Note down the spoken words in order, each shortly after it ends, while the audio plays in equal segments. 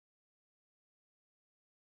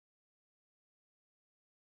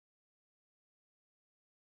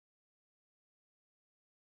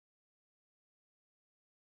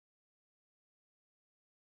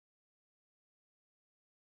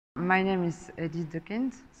My name is Edith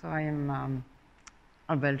Dekyndt, so I am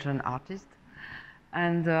a Belgian artist.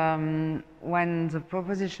 And when the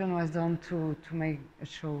proposition was done to make a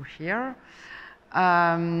show here,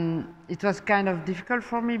 it was kind of difficult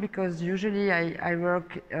for me because usually I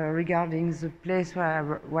work regarding the place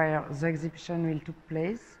where the exhibition will take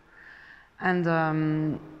place.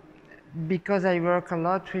 And because I work a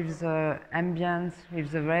lot with the ambience,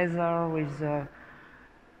 with the weather, with the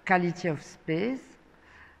quality of space,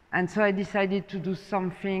 and so I decided to do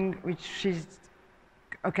something which is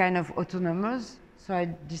a kind of autonomous. So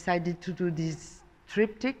I decided to do this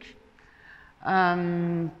triptych.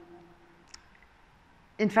 In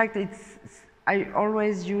fact, I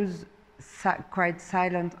always use quite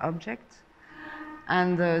silent objects,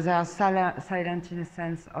 and they are silent in the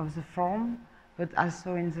sense of the form, but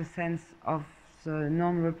also in the sense of the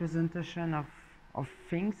non-representation of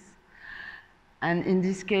things. And in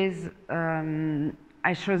this case,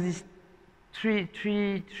 I show these three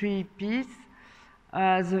pieces.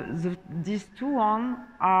 These two ones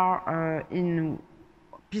are in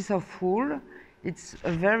piece of wool. It's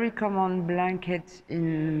a very common blanket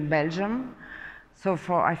in Belgium. So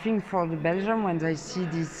I think for the Belgium, when they see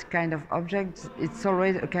this kind of object, it's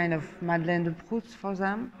always a kind of Madeleine de Proust for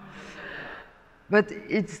them. But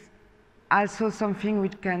it's also something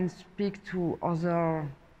which can speak to other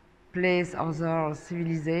place, other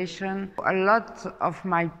civilization. A lot of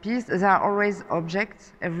my pieces are always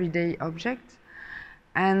objects, everyday objects,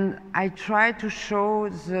 and I try to show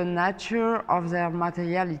the nature of their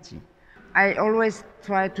materiality. I always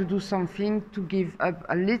try to do something to give up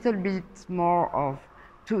a little bit more of,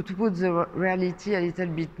 to put the reality a little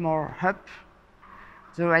bit more up,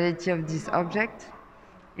 the reality of this object.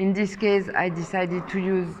 In this case, I decided to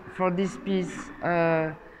use for this piece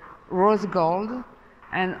rose gold,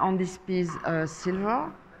 and on this piece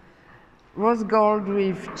silver. Rose gold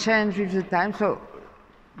will change with the time. So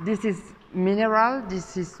this is mineral.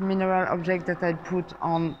 This is mineral object that I put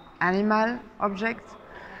on animal objects.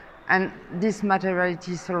 And this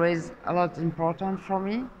materiality is always a lot important for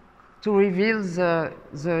me to reveal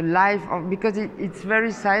the life of, because it's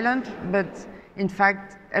very silent, but in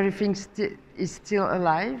fact everything is still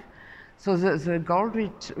alive. So the gold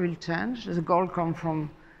will change. The gold comes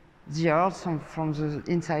from the earth, from the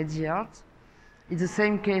inside the earth. It's the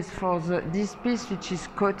same case for this piece, which is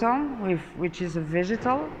cotton, which is a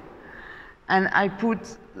vegetal. And I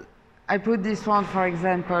put this one, for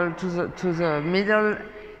example, to the middle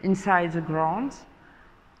inside the ground.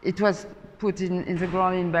 It was put in the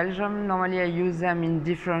ground in Belgium. Normally I use them in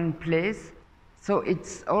different places. So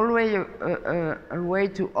it's always a way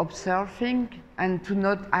to observe things and to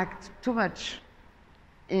not act too much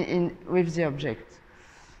with the object.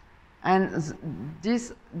 And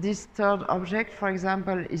this third object, for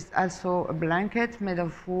example, is also a blanket made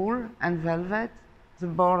of wool and velvet. The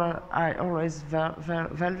border are always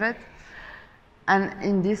velvet. And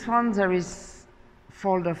in this one, there is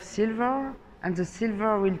fold of silver, and the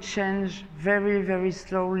silver will change very, very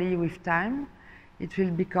slowly with time. It will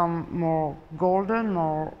become more golden,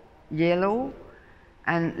 more yellow,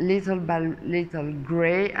 and little by little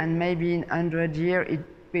gray, and maybe in 100 years it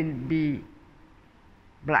will be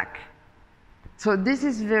black. So this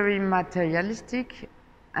is very materialistic,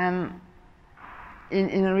 and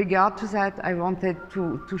in regard to that, I wanted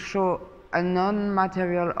to show a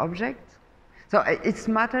non-material object. So it's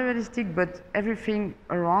materialistic, but everything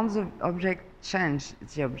around the object changes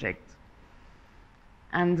the object.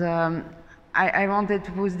 And I wanted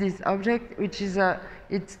to put this object, which is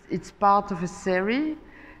it's part of a series,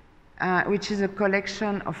 which is a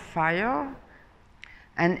collection of fire.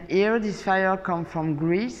 And here, this fire comes from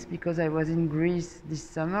Greece, because I was in Greece this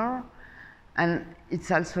summer. And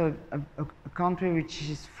it's also a country which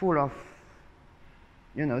is full of,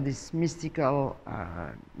 you know, this mystical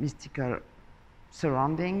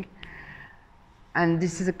surrounding. And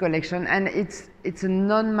this is a collection. And it's a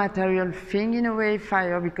non-material thing, in a way,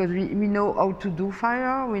 fire, because we know how to do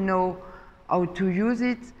fire, we know how to use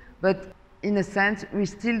it, but in a sense, we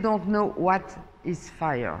still don't know what is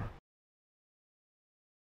fire.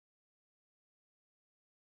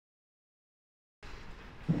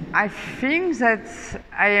 I think that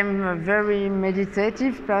I am a very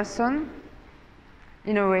meditative person,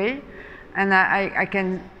 in a way, and I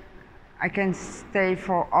can stay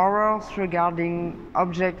for hours regarding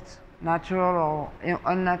objects, natural or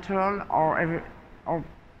unnatural, or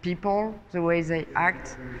people, the way they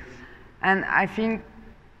act. And I think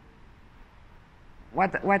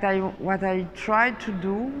what I try to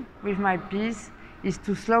do with my piece is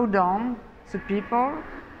to slow down the people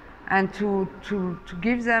and to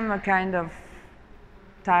give them a kind of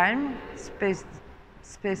time, space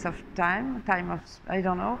space of time of, I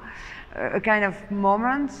don't know, a kind of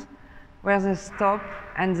moment where they stop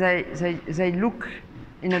and they look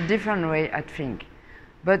in a different way at things.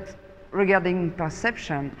 But regarding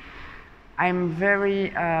perception, I'm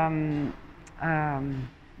very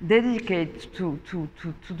dedicated to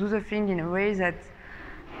do the thing in a way that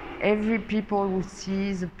every people who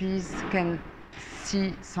sees the piece can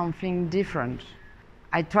see something different.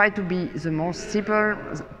 I try to be the more simple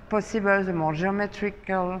possible, the more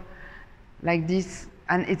geometrical, like this,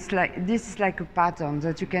 and it's like this is like a pattern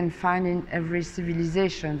that you can find in every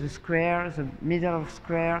civilization. The square, the middle of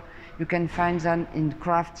square, you can find that in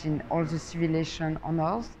craft in all the civilization on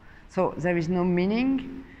Earth. So there is no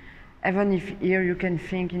meaning, even if here you can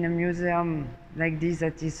think in a museum like this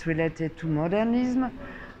that is related to modernism,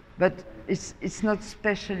 but it's not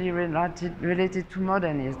specially related to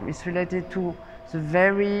modernism. It's related to the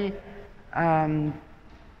very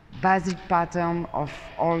basic pattern of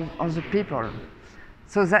all the people.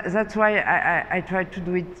 So that's why I try to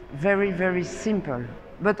do it very, very simple.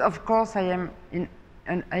 But of course, I have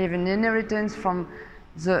an inheritance from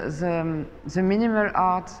the minimal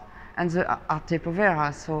art and the arte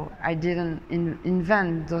povera. So I didn't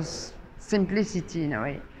invent those simplicity in a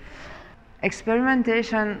way.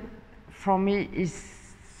 Experimentation for me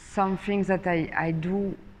is something that I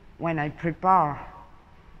do when I prepare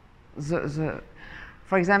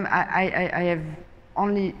for example, I have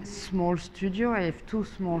only small studio. I have 2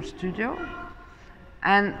 small studios,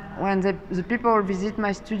 and when the people visit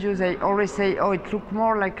my studio, they always say, "Oh, it looks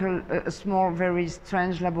more like a small, very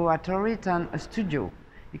strange laboratory than a studio,"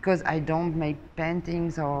 because I don't make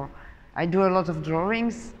paintings or I do a lot of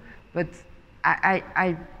drawings, but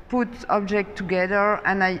I put objects together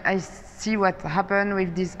and I see what happens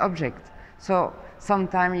with this object. So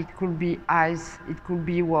sometimes it could be ice, it could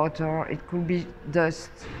be water, it could be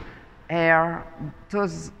dust, air,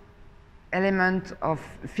 those elements of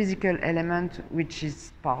physical element which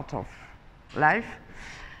is part of life.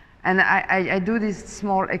 And I do this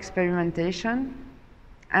small experimentation,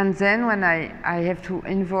 and then when I have to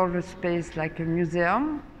involve a space like a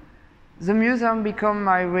museum, the museum becomes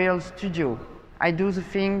my real studio. I do the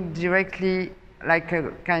thing directly, like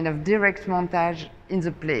a kind of direct montage in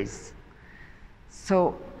the place.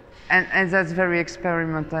 So, and that's very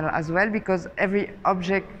experimental as well, because every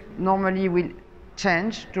object normally will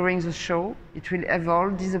change during the show. It will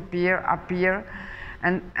evolve, disappear, appear,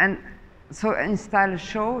 and so install a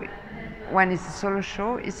show. When it's a solo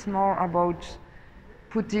show, it's more about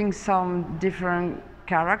putting some different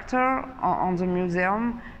character on the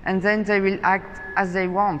museum, and then they will act as they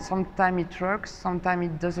want. Sometimes it works, sometimes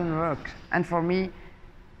it doesn't work. And for me,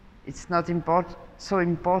 it's not so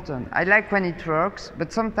important. I like when it works,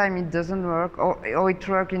 but sometimes it doesn't work, or it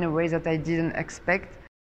works in a way that I didn't expect.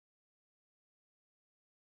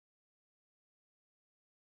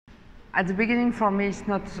 At the beginning, for me, it's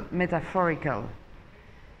not metaphorical.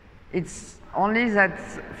 It's only that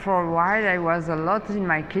for a while I was a lot in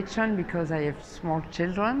my kitchen because I have small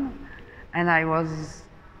children, and I was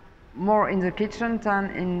more in the kitchen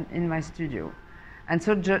than in my studio. And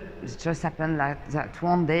so it just happened like that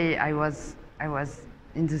one day I was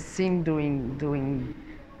in the sink doing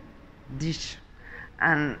dish,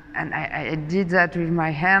 and I did that with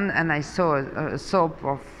my hand, and I saw a soap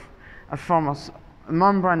of a form of a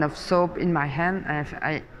membrane of soap in my hand.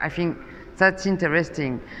 And I think that's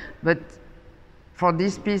interesting, but for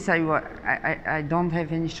this piece I don't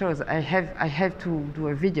have any shows. I have to do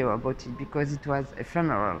a video about it because it was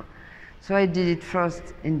ephemeral. So I did it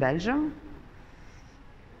first in Belgium,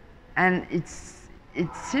 and it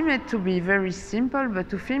seemed to be very simple, but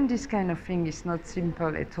to film this kind of thing is not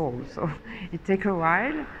simple at all. So it takes a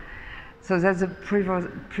while. So that's a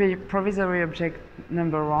provisory object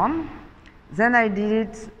number 1. Then I did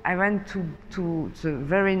it. I went to the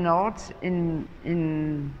very north in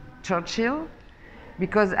Churchill,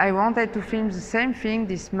 because I wanted to film the same thing,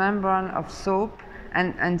 this membrane of soap,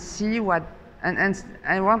 and see what, and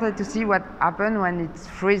I wanted to see what happened when it's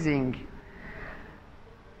freezing.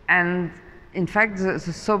 And in fact, the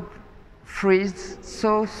soap freezed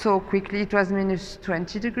so quickly. It was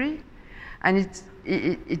 -20 degrees, and it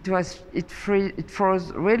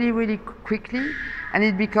froze really quickly, and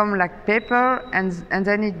it became like paper, and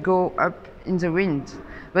then it go up in the wind.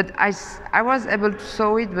 But I was able to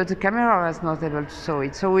saw it, but the camera was not able to saw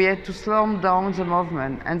it. So we had to slow down the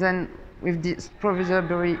movement. And then with this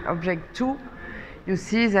provisory object 2, you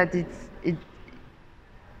see that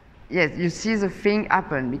yes, you see the thing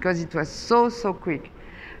happen because it was so quick.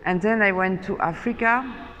 And then I went to Africa,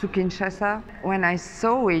 to Kinshasa. When I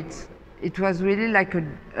saw it, it was really like a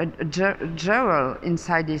jewel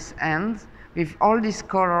inside his hand, with all this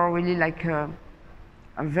color, really like a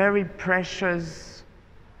very precious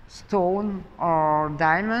stone or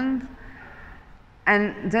diamond.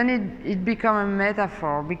 And then it became a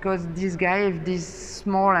metaphor, because this guy had this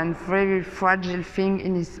small and very fragile thing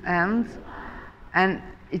in his hand, and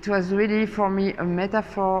it was really for me a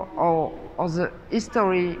metaphor of the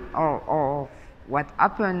history or what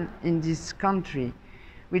happened in this country,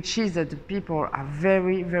 which is that the people are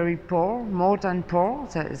very, very poor, more than poor.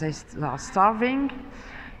 They are starving,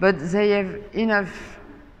 but they have enough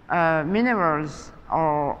minerals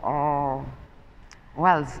or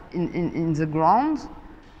wealth in the ground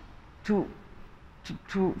for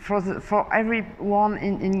everyone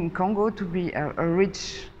in Congo to be a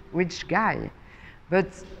rich guy.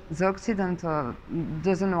 But the Occidental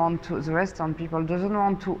doesn't want to, the Western people doesn't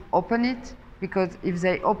want to open it, because if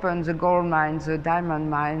they open the gold mine, the diamond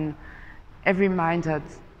mine, every mine that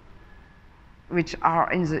which are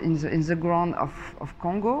in the ground of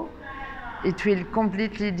Congo, it will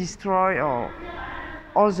completely destroy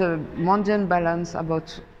all the mondial balance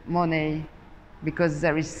about money, because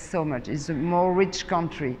there is so much. It's a more rich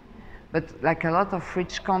country, but like a lot of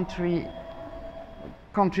rich country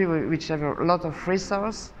which have a lot of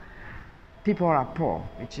resource, people are poor,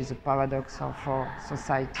 which is a paradox of our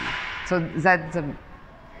society. So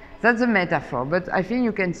that's a metaphor, but I think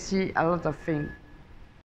you can see a lot of things